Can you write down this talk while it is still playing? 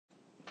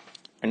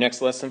Our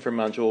next lesson for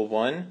Module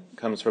 1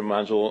 comes from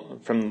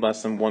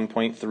Lesson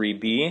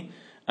 1.3b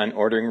on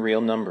ordering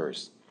real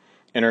numbers.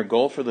 And our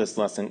goal for this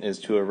lesson is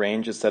to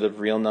arrange a set of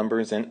real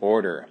numbers in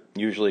order,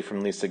 usually from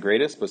least to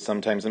greatest, but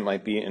sometimes it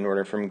might be in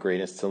order from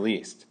greatest to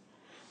least.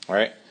 All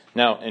right.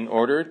 Now, in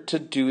order to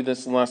do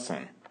this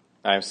lesson,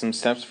 I have some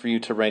steps for you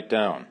to write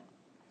down.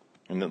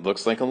 And it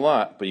looks like a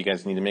lot, but you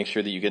guys need to make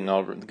sure that you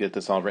get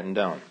this all written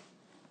down.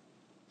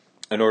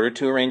 In order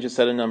to arrange a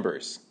set of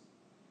numbers,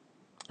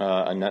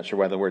 I'm not sure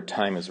why the word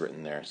time is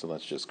written there, so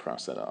let's just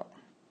cross that out.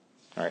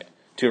 All right.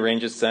 To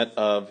arrange a set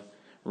of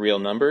real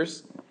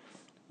numbers,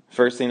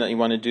 first thing that you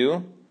want to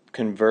do,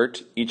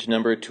 convert each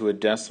number to a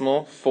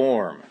decimal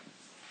form.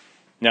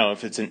 Now,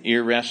 if it's an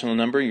irrational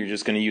number, you're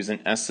just going to use an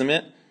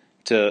estimate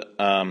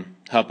to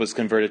help us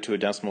convert it to a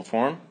decimal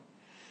form.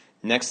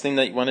 Next thing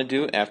that you want to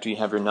do after you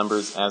have your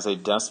numbers as a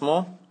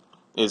decimal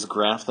is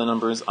graph the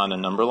numbers on a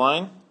number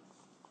line.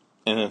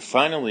 And then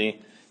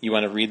finally, you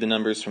want to read the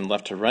numbers from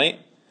left to right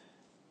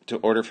to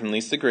order from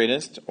least to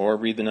greatest, or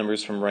read the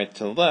numbers from right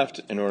to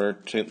left in order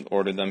to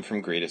order them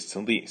from greatest to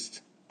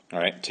least. All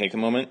right, take a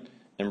moment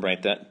and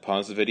write that,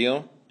 pause the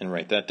video and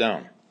write that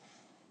down.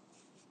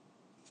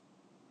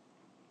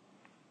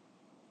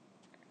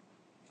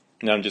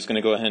 Now I'm just going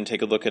to go ahead and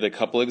take a look at a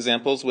couple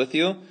examples with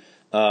you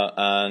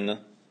on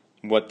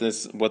what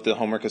the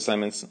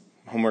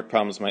homework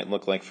problems might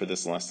look like for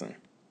this lesson.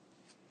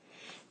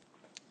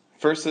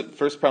 First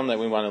problem that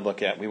we want to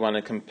look at, we want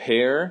to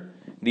compare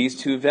these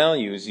two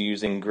values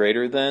using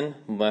greater than,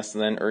 less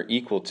than, or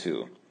equal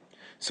to.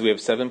 So we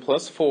have 7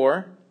 plus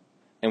 4,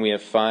 and we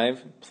have square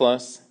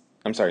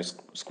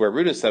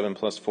root of 7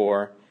 plus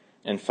 4,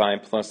 and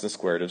 5 plus the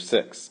square root of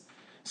 6.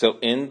 So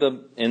in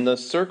the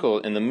circle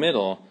in the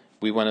middle,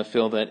 we want to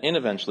fill that in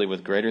eventually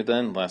with greater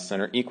than, less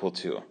than, or equal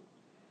to.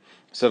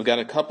 So I've got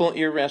a couple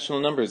irrational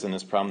numbers in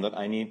this problem that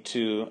I need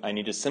to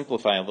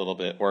simplify a little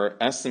bit or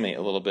estimate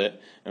a little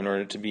bit in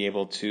order to be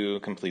able to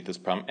complete this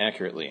problem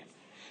accurately.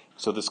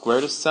 So the square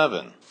root of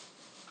 7,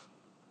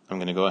 I'm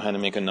going to go ahead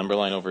and make a number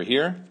line over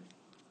here.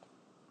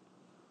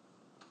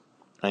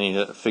 I need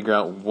to figure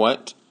out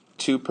what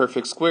two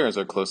perfect squares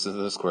are closest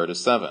to the square root of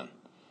 7.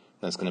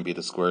 That's going to be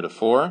the square root of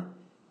 4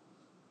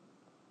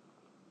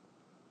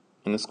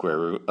 and the square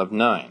root of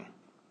 9.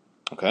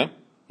 Okay?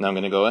 Now I'm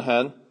going to go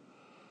ahead,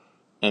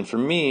 and for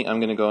me, I'm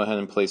going to go ahead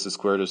and place the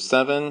square root of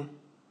 7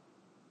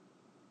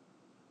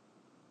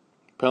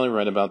 probably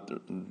right about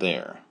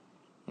there.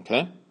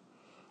 Okay?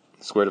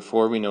 The square root of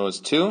 4 we know is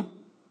 2.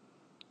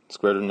 The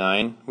square root of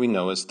 9 we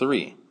know is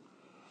 3.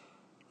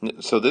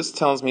 So this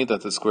tells me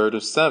that the square root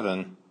of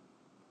 7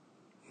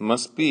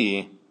 must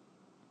be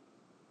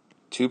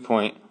 2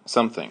 point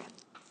something.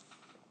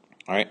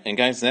 Alright, and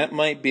guys, that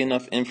might be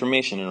enough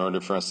information in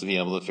order for us to be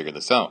able to figure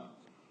this out.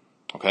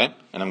 Okay,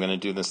 and I'm going to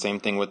do the same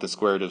thing with the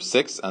square root of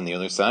 6 on the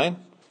other side.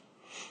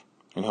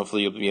 And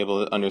hopefully you'll be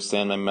able to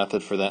understand my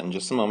method for that in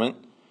just a moment.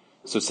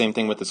 So same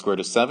thing with the square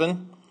root of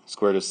 7.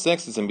 Square root of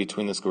 6 is in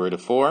between the square root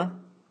of 4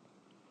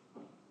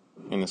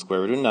 and the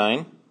square root of 9.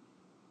 I'm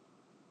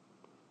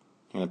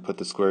going to put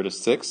the square root of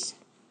 6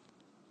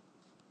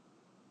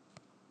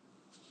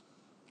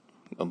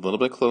 a little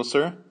bit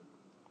closer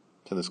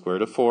to the square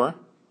root of 4.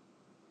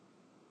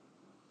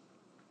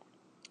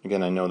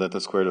 Again, I know that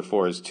the square root of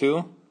 4 is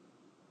 2.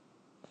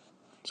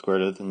 Square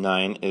root of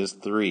 9 is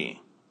 3.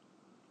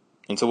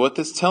 And so what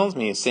this tells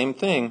me is same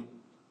thing.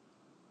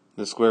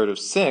 The square root of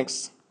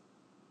 6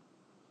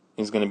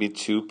 is going to be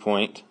 2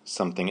 point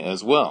something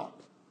as well.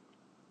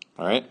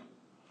 Alright?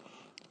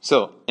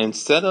 So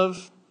instead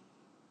of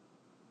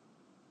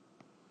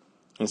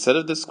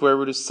the square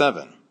root of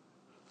 7,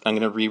 I'm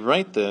going to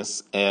rewrite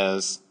this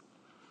as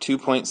 2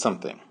 point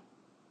something.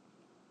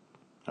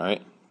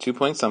 Alright? 2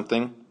 point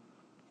something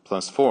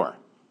plus 4.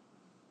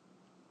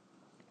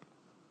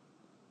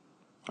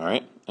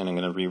 Alright, and I'm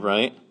going to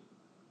rewrite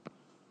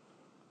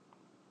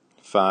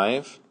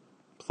 5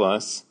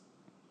 plus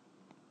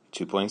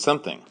 2 point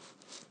something.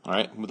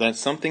 Alright, what that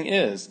something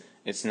is,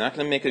 it's not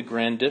going to make a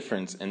grand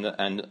difference in the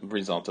end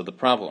result of the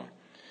problem.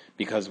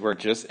 Because we're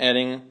just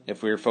adding,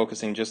 if we're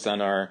focusing just on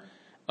our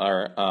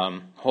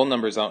whole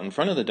numbers out in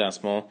front of the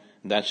decimal,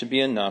 that should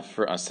be enough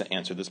for us to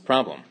answer this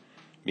problem.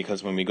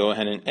 Because when we go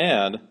ahead and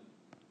add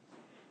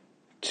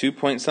 2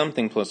 point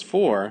something plus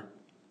 4,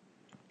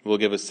 will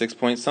give us 6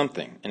 point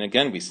something. And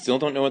again, we still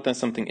don't know what that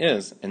something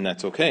is, and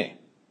that's okay.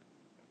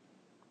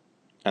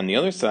 On the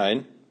other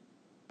side,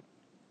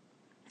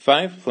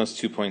 5 plus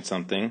 2 point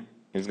something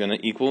is going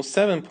to equal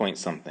 7 point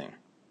something.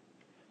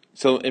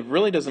 So it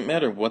really doesn't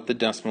matter what the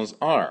decimals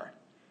are,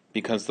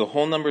 because the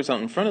whole numbers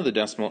out in front of the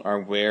decimal are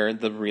where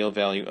the real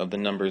value of the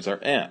numbers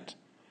are at.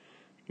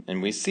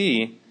 And we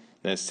see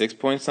that 6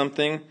 point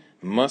something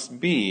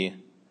must be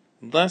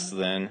less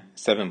than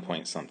 7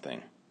 point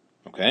something.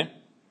 Okay?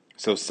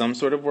 So some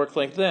sort of work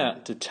like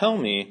that to tell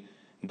me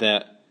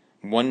that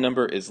one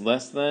number is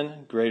less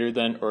than, greater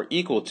than, or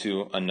equal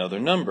to another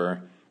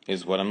number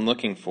is what I'm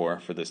looking for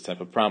this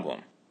type of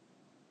problem.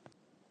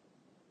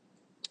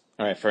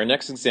 Alright, for our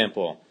next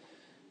example,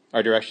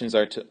 our directions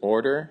are to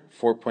order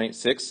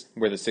 4.6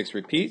 where the 6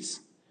 repeats,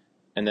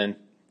 and then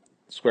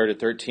square root of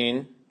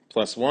 13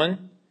 plus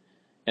 1,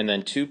 and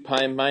then 2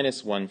 pi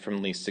minus 1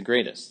 from least to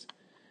greatest.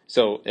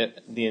 So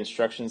the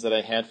instructions that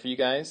I had for you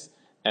guys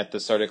at the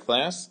start of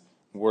class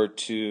were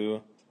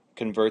to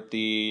convert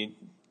the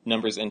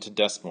numbers into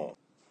decimal.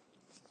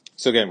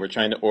 So again, we're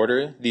trying to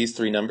order these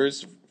three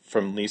numbers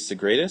from least to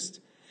greatest,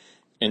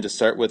 and to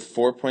start with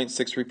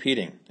 4.6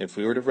 repeating. If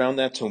we were to round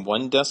that to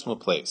one decimal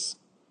place,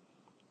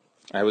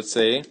 I would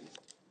say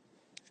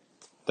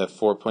that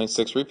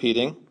 4.6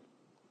 repeating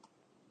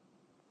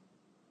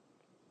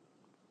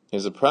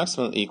is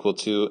approximately equal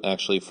to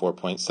actually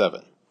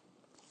 4.7.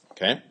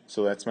 Okay,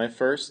 so that's my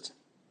first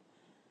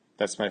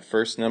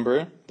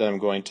number that I'm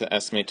going to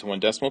estimate to one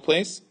decimal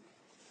place.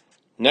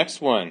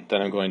 Next one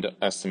that I'm going to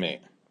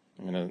estimate,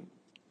 I'm going to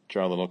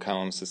draw little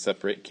columns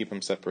to keep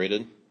them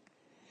separated.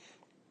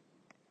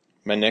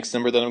 My next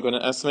number that I'm going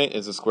to estimate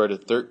is the square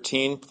root of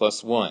 13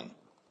 plus 1.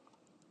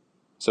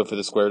 So for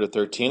the square root of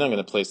 13, I'm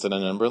going to place it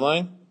on a number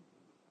line.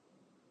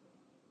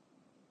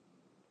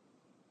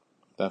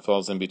 That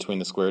falls in between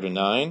the square root of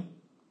 9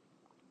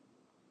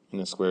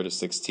 and the square root of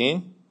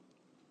 16.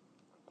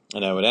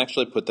 And I would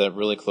actually put that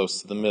really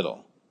close to the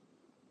middle.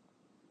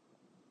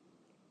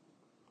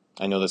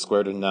 I know the square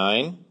root of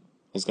 9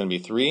 is going to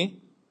be 3.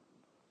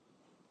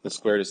 The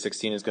square root of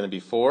 16 is going to be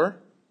 4.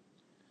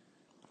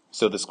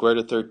 So the square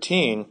root of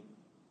 13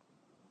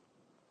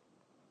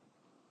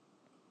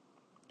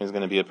 is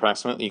going to be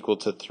approximately equal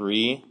to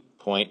 3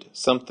 point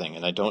something.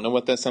 And I don't know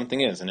what that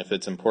something is. And if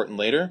it's important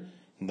later,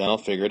 then I'll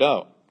figure it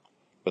out.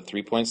 But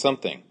 3 point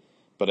something.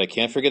 But I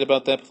can't forget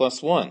about that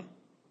plus 1.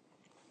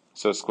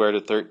 So square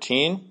root of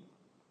 13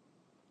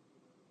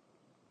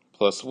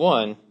 plus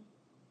 1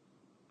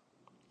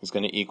 is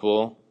going to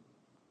equal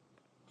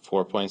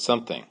 4 point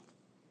something.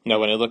 Now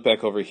when I look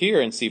back over here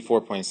and see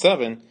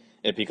 4.7,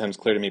 it becomes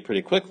clear to me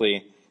pretty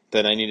quickly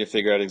that I need to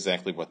figure out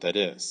exactly what that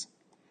is.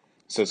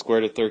 So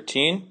square root of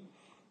 13,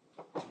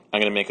 I'm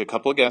going to make a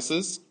couple of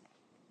guesses.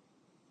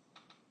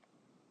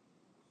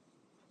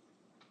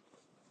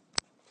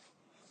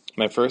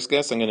 My first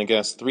guess, I'm going to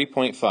guess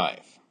 3.5.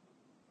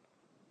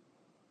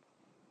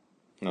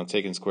 And I'll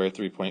take in square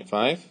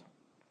 3.5.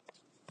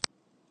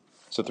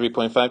 So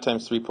 3.5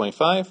 times 3.5,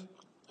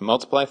 I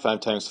multiply. 5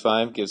 times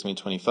 5 gives me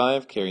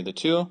 25, carry the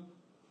 2.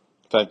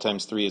 5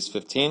 times 3 is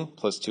 15,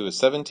 plus 2 is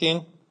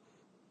 17.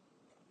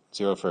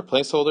 0 for a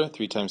placeholder.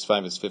 3 times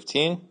 5 is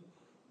 15,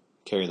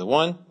 carry the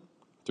 1.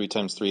 3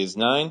 times 3 is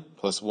 9,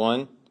 plus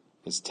 1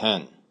 is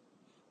 10.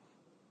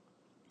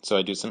 So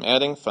I do some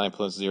adding. 5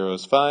 plus 0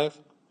 is 5.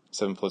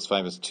 7 plus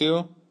 5 is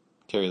 2.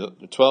 Carry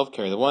the 12,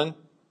 carry the 1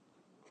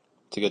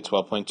 to get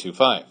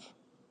 12.25.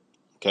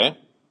 Okay? A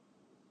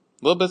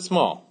little bit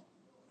small.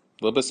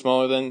 A little bit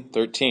smaller than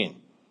 13.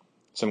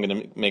 So I'm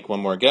going to make one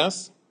more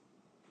guess.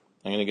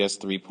 I'm going to guess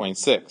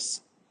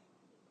 3.6.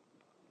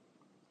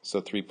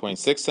 So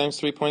 3.6 times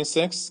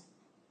 3.6.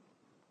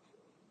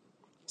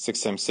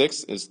 6 times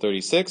 6 is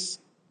 36.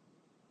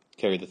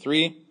 Carry the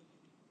 3.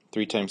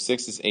 3 times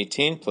 6 is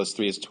 18, plus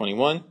 3 is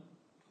 21.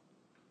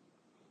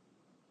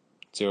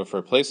 0 for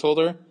a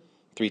placeholder.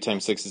 3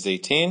 times 6 is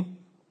 18.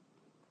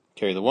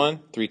 Carry the 1.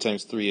 3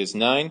 times 3 is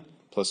 9,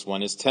 plus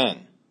 1 is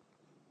 10.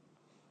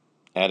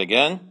 Add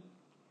again.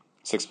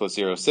 6 plus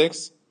 0 is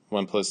 6.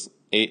 1 plus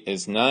 8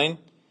 is 9.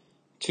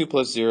 2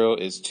 plus 0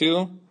 is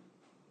 2.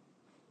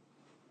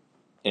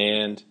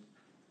 And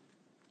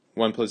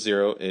 1 plus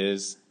 0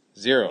 is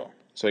 0.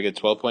 So I get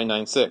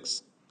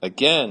 12.96.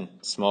 Again,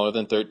 smaller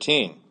than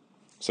 13.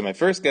 So my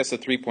first guess of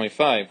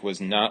 3.5 was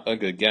not a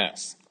good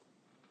guess.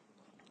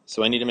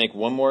 So I need to make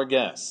one more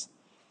guess.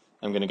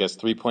 I'm going to guess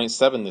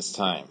 3.7 this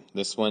time.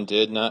 This one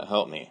did not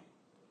help me.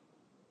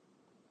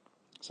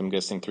 So I'm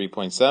guessing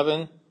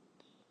 3.7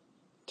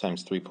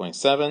 times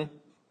 3.7.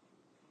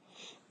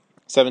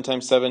 7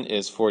 times 7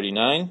 is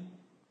 49.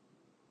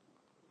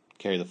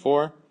 Carry the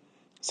 4.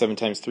 7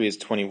 times 3 is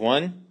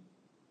 21.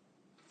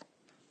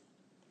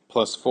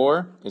 Plus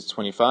 4 is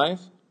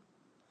 25.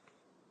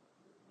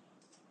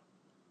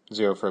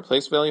 0 for a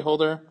place value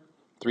holder.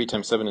 3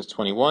 times 7 is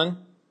 21.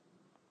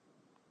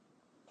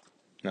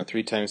 Now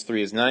 3 times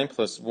 3 is 9,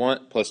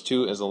 plus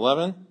 2 is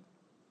 11.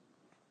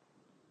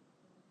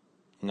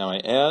 Now I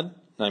add.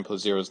 9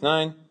 plus 0 is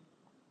 9.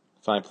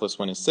 5 plus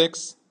 1 is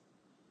 6.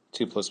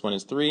 2 plus 1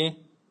 is 3.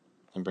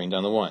 And bring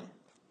down the 1.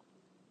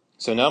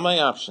 So now my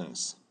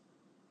options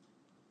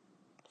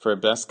for a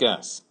best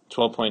guess.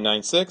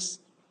 12.96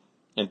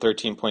 and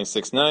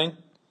 13.69.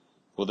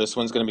 Well, this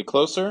one's going to be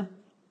closer.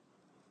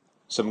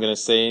 So I'm going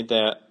to say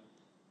that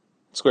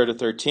square root of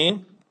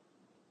 13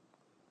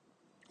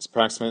 is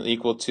approximately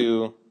equal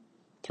to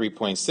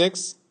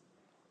 3.6.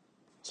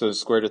 So the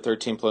square root of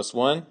 13 plus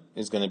 1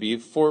 is going to be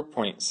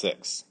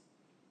 4.6.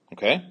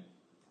 Okay?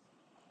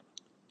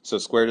 So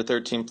square root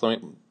of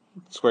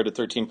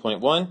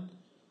 13.1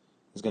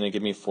 is going to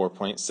give me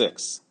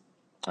 4.6.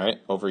 All right,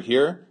 over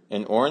here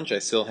in orange, I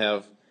still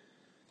have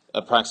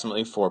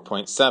approximately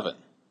 4.7.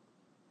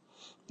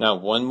 Now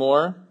one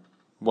more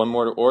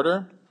to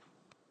order.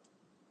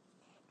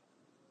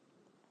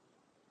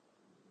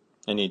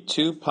 I need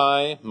 2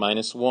 pi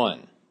minus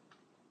 1.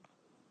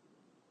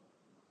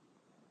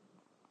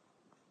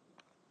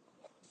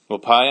 Well,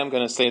 pi, I'm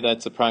going to say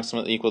that's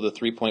approximately equal to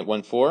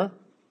 3.14.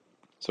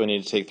 So I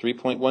need to take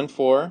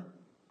 3.14,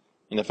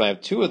 and if I have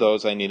two of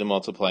those, I need to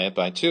multiply it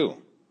by 2.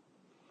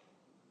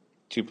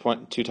 2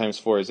 times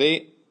 4 is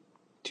 8.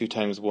 2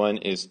 times 1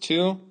 is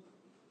 2.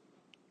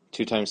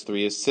 2 times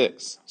 3 is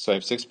 6. So I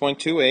have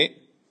 6.28.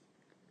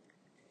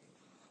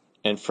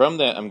 And from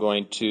that, I'm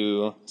going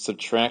to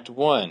subtract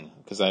 1,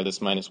 because I have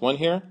this minus 1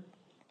 here.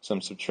 So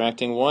I'm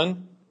subtracting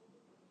 1,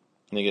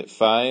 and I get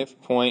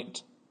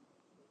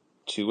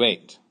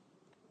 5.28.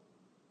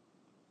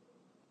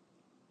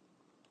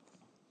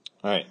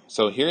 Alright,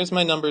 so here's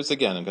my numbers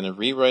again. I'm going to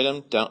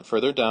rewrite them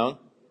further down.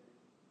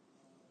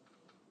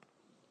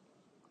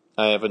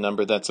 I have a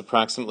number that's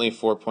approximately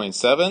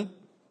 4.7.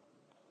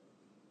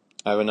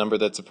 I have a number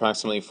that's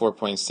approximately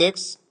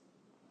 4.6.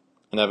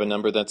 And I have a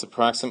number that's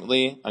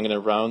approximately, I'm going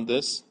to round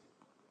this,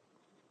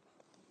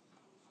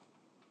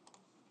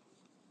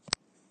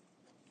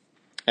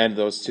 add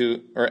those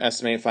two, or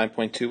estimate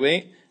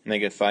 5.28, and I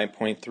get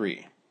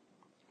 5.3.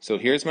 So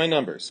here's my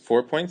numbers,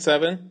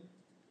 4.7,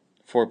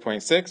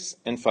 4.6,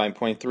 and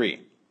 5.3.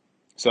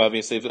 So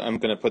obviously I'm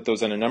going to put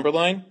those on a number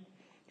line.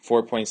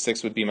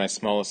 4.6 would be my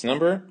smallest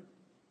number.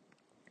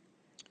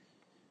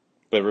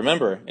 But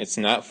remember, it's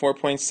not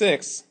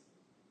 4.6.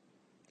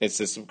 It's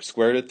the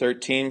square root of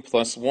 13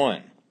 plus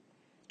 1.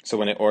 So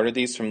when I order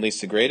these from least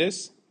to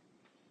greatest,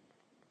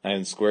 I have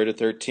the square root of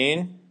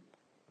 13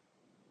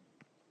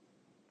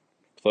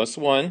 plus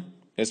 1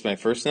 is my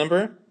first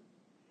number.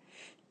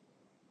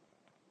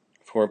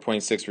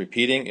 4.6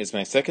 repeating is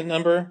my second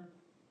number.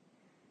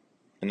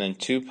 And then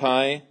 2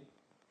 pi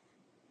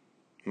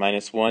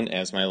minus 1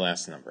 as my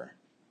last number.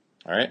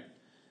 All right?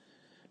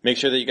 Make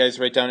sure that you guys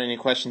write down any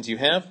questions you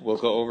have. We'll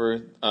go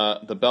over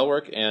the bell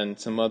work and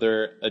some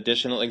other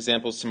additional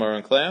examples tomorrow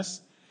in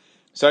class.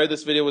 Sorry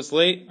this video was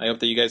late. I hope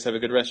that you guys have a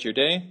good rest of your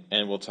day,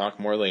 and we'll talk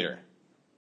more later.